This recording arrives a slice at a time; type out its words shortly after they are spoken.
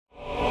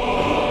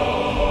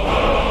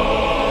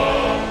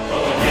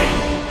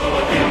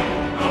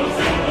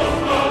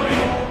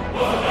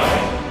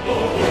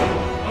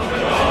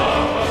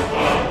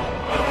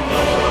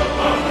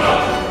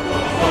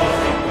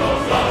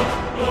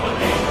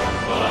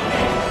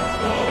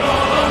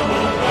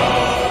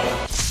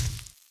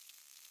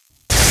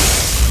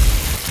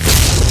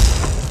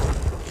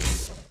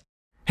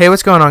Hey,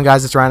 what's going on,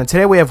 guys? It's Ryan, and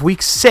today we have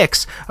week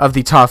 6 of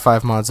the top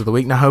 5 mods of the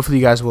week. Now, hopefully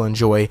you guys will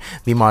enjoy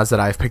the mods that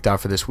I've picked out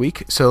for this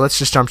week. So let's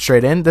just jump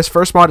straight in. This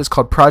first mod is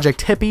called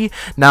Project Hippie.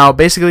 Now,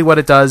 basically what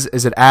it does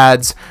is it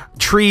adds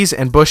trees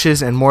and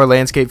bushes and more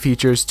landscape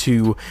features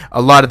to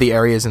a lot of the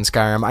areas in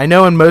Skyrim. I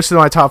know in most of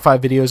my top 5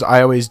 videos,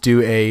 I always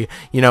do an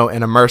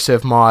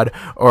immersive mod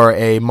or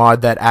a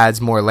mod that adds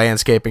more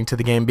landscaping to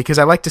the game, because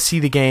I like to see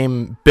the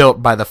game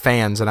built by the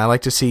fans, and I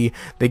like to see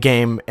the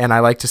game, and I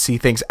like to see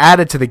things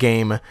added to the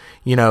game,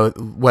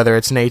 whether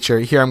it's nature.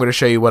 Here I'm going to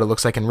show you what it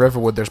looks like in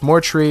Riverwood. There's more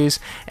trees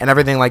and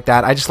everything like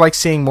that. I just like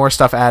seeing more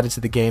stuff added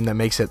to the game that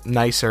makes it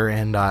nicer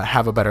and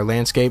have a better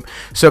landscape.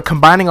 So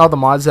combining all the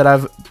mods that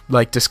I've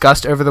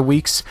discussed over the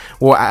weeks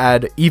will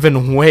add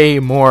even way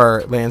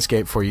more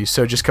landscape for you.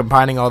 So just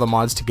combining all the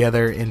mods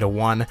together into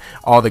one,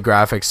 all the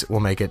graphics will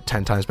make it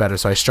 10 times better.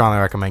 So I strongly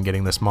recommend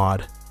getting this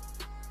mod.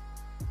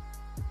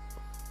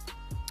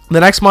 The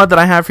next mod that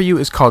I have for you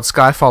is called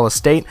Skyfall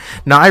Estate.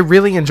 Now, I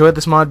really enjoyed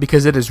this mod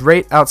because it is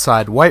right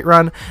outside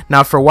Whiterun.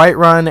 Now, for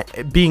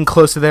Whiterun, being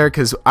close to there,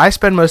 because I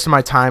spend most of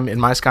my time in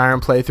my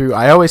Skyrim playthrough,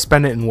 I always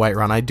spend it in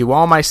Whiterun. I do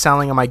all my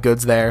selling of my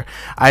goods there.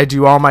 I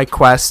do all my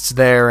quests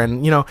there,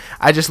 and,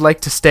 I just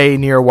like to stay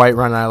near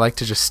Whiterun, and I like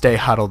to just stay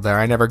huddled there.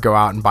 I never go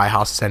out and buy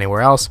houses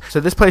anywhere else.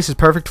 So this place is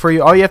perfect for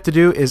you. All you have to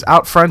do is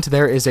out front,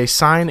 there is a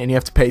sign, and you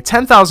have to pay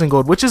 10,000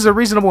 gold, which is a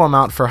reasonable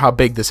amount for how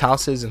big this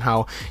house is and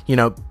how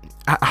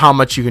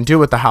much you can do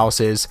with the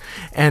house is,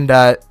 and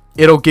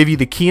it'll give you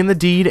the key and the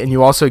deed, and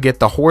you also get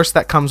the horse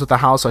that comes with the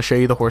house. I'll show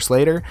you the horse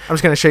later. I'm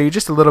just going to show you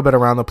just a little bit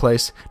around the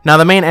place. Now,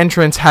 the main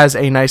entrance has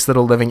a nice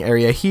little living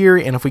area here,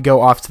 and if we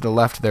go off to the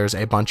left, there's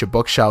a bunch of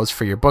bookshelves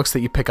for your books that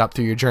you pick up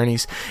through your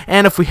journeys.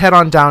 And if we head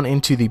on down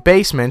into the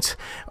basement,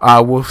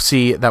 we'll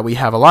see that we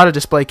have a lot of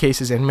display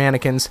cases and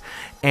mannequins,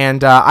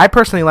 and I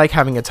personally like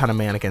having a ton of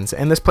mannequins.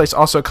 And this place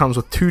also comes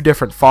with 2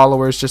 different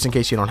followers, just in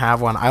case you don't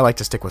have one. I like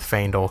to stick with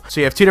Faendal. So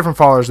you have 2 different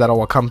followers that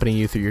will accompany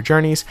you through your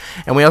journeys,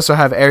 and we also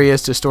have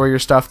areas to store your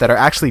stuff that are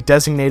actually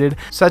designated,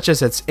 such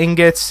as its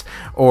ingots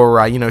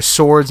or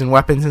swords and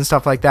weapons and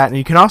stuff like that. And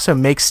you can also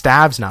make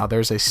staves now.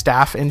 There's a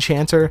staff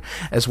enchanter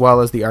as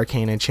well as the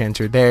arcane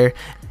enchanter there,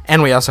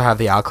 and we also have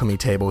the alchemy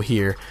table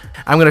here.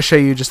 I'm going to show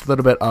you just a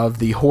little bit of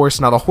the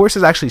horse. Now, the horse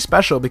is actually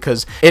special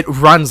because it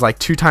runs like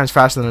 2 times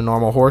faster than a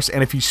normal horse,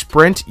 and if you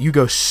sprint, you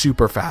go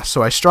super fast.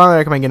 So I strongly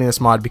recommend getting this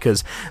mod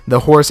because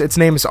the horse, its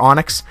name is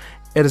Onyx.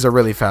 It is a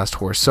really fast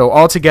horse. So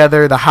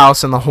altogether, the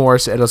house and the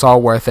horse, it is all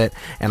worth it,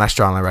 and I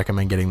strongly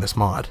recommend getting this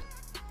mod.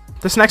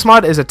 This next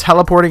mod is a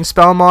teleporting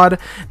spell mod.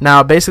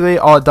 Now, basically,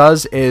 all it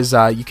does is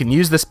you can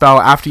use the spell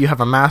after you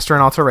have a master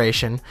an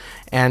alteration,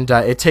 and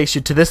it takes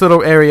you to this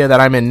little area that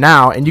I'm in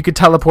now, and you can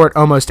teleport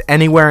almost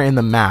anywhere in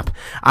the map.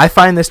 I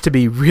find this to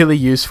be really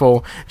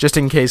useful, just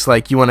in case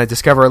you want to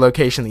discover a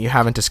location that you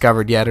haven't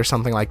discovered yet or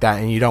something like that,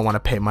 and you don't want to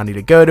pay money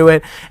to go to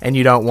it, and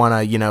you don't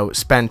want to,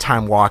 spend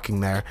time walking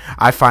there.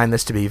 I find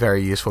this to be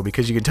very useful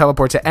because you can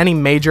teleport to any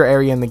major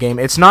area in the game.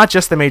 It's not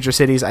just the major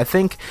cities. I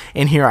think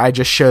in here I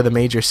just show the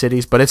major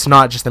cities, but it's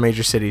not just the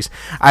major cities.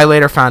 I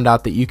later found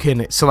out that you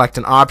can select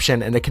an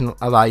option and it can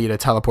allow you to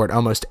teleport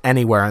almost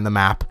anywhere in the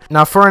map.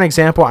 Now, for an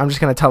example, I'm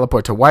just going to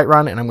teleport to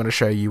Whiterun, and I'm going to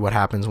show you what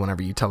happens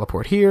whenever you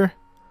teleport here.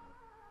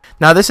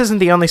 Now, this isn't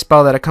the only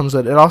spell that it comes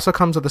with. It also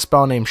comes with a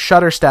spell named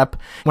Shutter Step.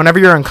 Whenever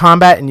you're in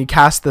combat and you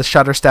cast the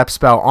Shutter Step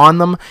spell on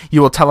them,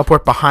 you will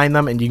teleport behind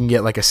them, and you can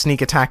get a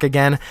sneak attack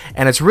again.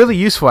 And it's really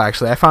useful,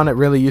 actually. I found it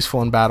really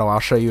useful in battle. I'll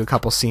show you a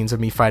couple scenes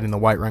of me fighting the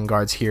Whiterun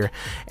guards here.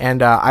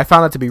 And I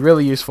found it to be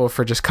really useful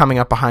for just coming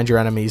up behind your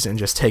enemies and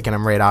just taking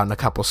them right out in a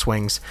couple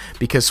swings,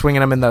 because hitting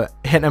them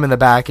in the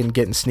back and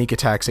getting sneak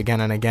attacks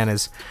again and again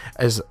is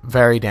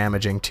very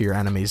damaging to your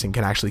enemies and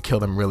can actually kill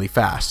them really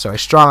fast. So I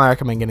strongly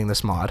recommend getting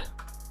this mod.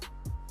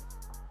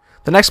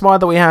 The next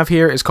mod that we have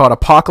here is called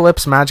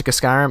Apocalypse Magic of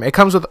Skyrim. It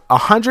comes with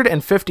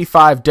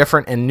 155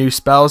 different and new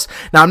spells.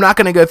 Now, I'm not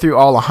going to go through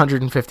all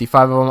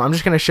 155 of them. I'm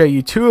just going to show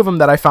you 2 of them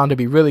that I found to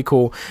be really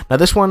cool. Now,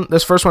 this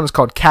first one is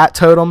called Cat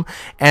Totem,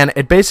 and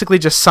it basically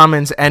just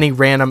summons any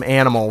random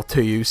animal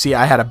to you. See,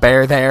 I had a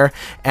bear there,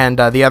 and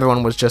the other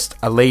one was just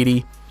a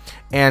lady.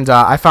 And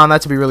I found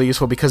that to be really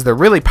useful because they're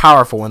really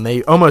powerful and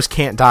they almost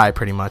can't die,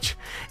 pretty much.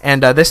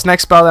 And this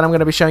next spell that I'm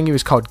going to be showing you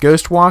is called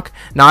Ghost Walk.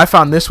 Now, I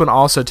found this one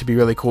also to be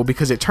really cool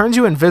because it turns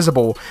you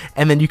invisible,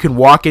 and then you can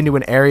walk into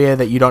an area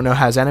that you don't know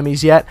has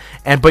enemies yet,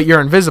 but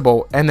you're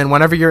invisible. And then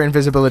whenever your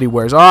invisibility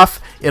wears off,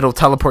 it'll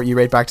teleport you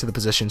right back to the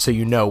position, so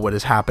you know what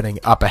is happening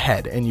up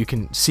ahead, and you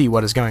can see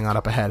what is going on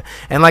up ahead.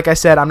 And like I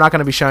said, I'm not going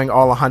to be showing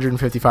all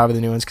 155 of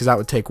the new ones because that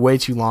would take way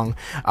too long.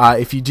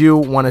 If you do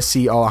want to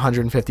see all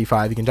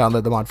 155, you can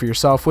download the mod for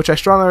yourself, which I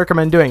strongly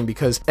recommend doing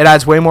because it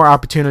adds way more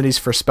opportunities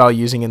for spell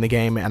using in the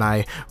game, and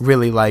I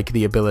really like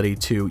the ability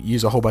to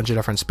use a whole bunch of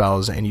different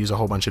spells and use a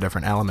whole bunch of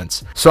different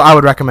elements. So I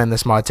would recommend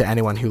this mod to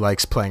anyone who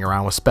likes playing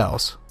around with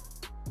spells.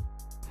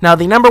 Now,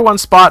 the number 1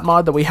 spot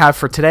mod that we have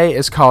for today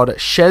is called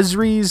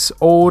Shezri's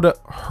Old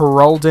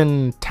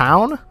Heraldin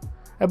Town.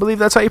 I believe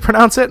that's how you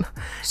pronounce it.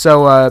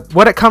 So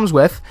what it comes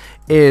with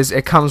is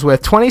it comes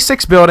with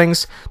 26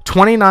 buildings,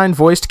 29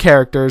 voiced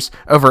characters,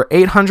 over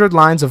 800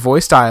 lines of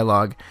voice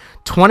dialogue,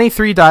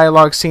 23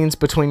 dialogue scenes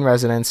between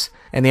residents,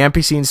 and the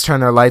NPCs turn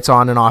their lights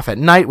on and off at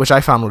night, which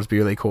I found was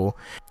really cool.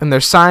 And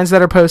there's signs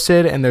that are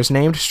posted, and there's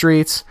named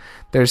streets.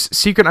 There's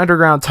secret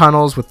underground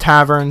tunnels with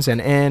taverns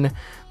and inn.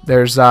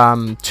 There's 2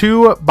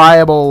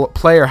 buyable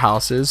player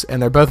houses,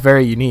 and they're both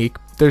very unique.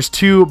 There's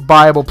 2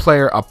 buyable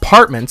player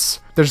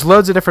apartments. There's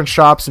loads of different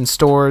shops and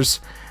stores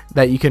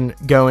that you can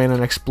go in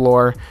and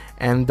explore.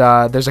 And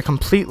there's a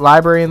complete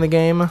library in the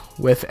game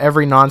with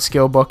every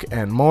non-skill book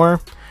and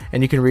more.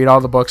 And you can read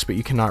all the books, but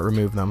you cannot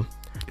remove them.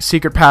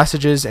 Secret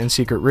passages and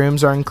secret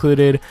rooms are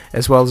included,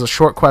 as well as a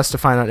short quest to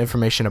find out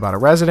information about a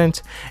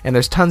resident. And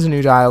there's tons of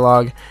new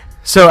dialogue.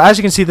 So as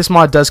you can see, this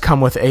mod does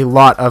come with a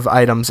lot of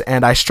items,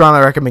 and I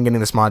strongly recommend getting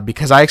this mod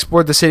because I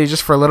explored the city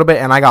just for a little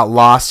bit and I got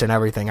lost in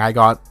everything. I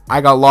got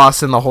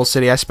lost in the whole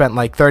city. I spent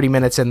like 30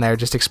 minutes in there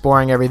just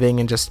exploring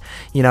everything and just,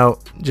 you know,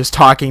 just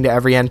talking to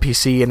every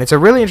NPC, and it's a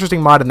really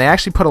interesting mod, and they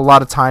actually put a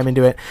lot of time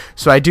into it.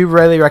 So I do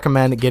really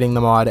recommend getting the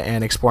mod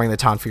and exploring the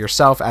town for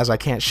yourself, as I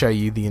can't show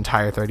you the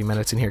entire 30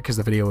 minutes in here because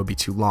the video would be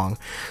too long.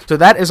 So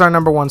that is our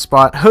number 1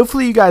 spot.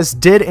 Hopefully you guys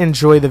did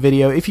enjoy the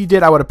video. If you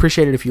did, I would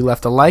appreciate it if you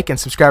left a like and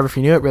subscribe if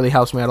you're new. It really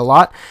helps me out a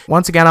lot.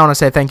 Once again, I want to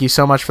say thank you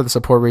so much for the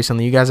support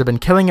recently. You guys have been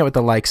killing it with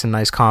the likes and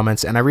nice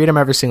comments, and I read them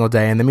every single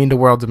day, and they mean the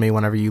world to me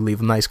whenever you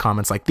leave nice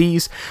comments like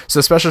these.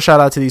 So special shout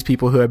out to these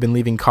people who have been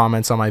leaving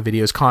comments on my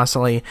videos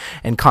constantly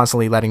and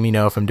constantly letting me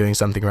know if I'm doing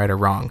something right or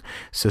wrong.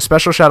 So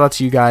special shout out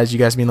to you guys. You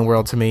guys mean the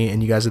world to me,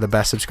 and you guys are the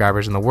best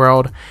subscribers in the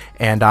world,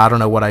 and I don't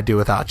know what I'd do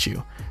without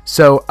you.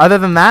 So other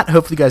than that,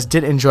 hopefully you guys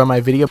did enjoy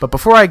my video. But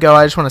before I go,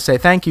 I just want to say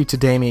thank you to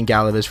Damien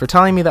Galaviz for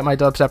telling me that my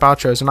dubstep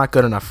outros are not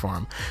good enough for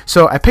him.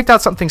 So I picked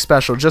out something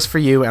special just for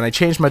you, and I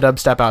changed my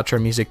dubstep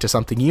outro music to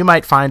something you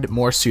might find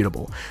more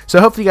suitable.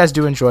 So hopefully you guys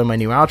do enjoy my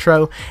new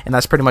outro, and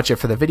that's pretty much it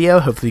for the video.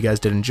 Hopefully you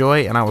guys did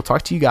enjoy, and I will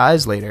talk to you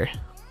guys later.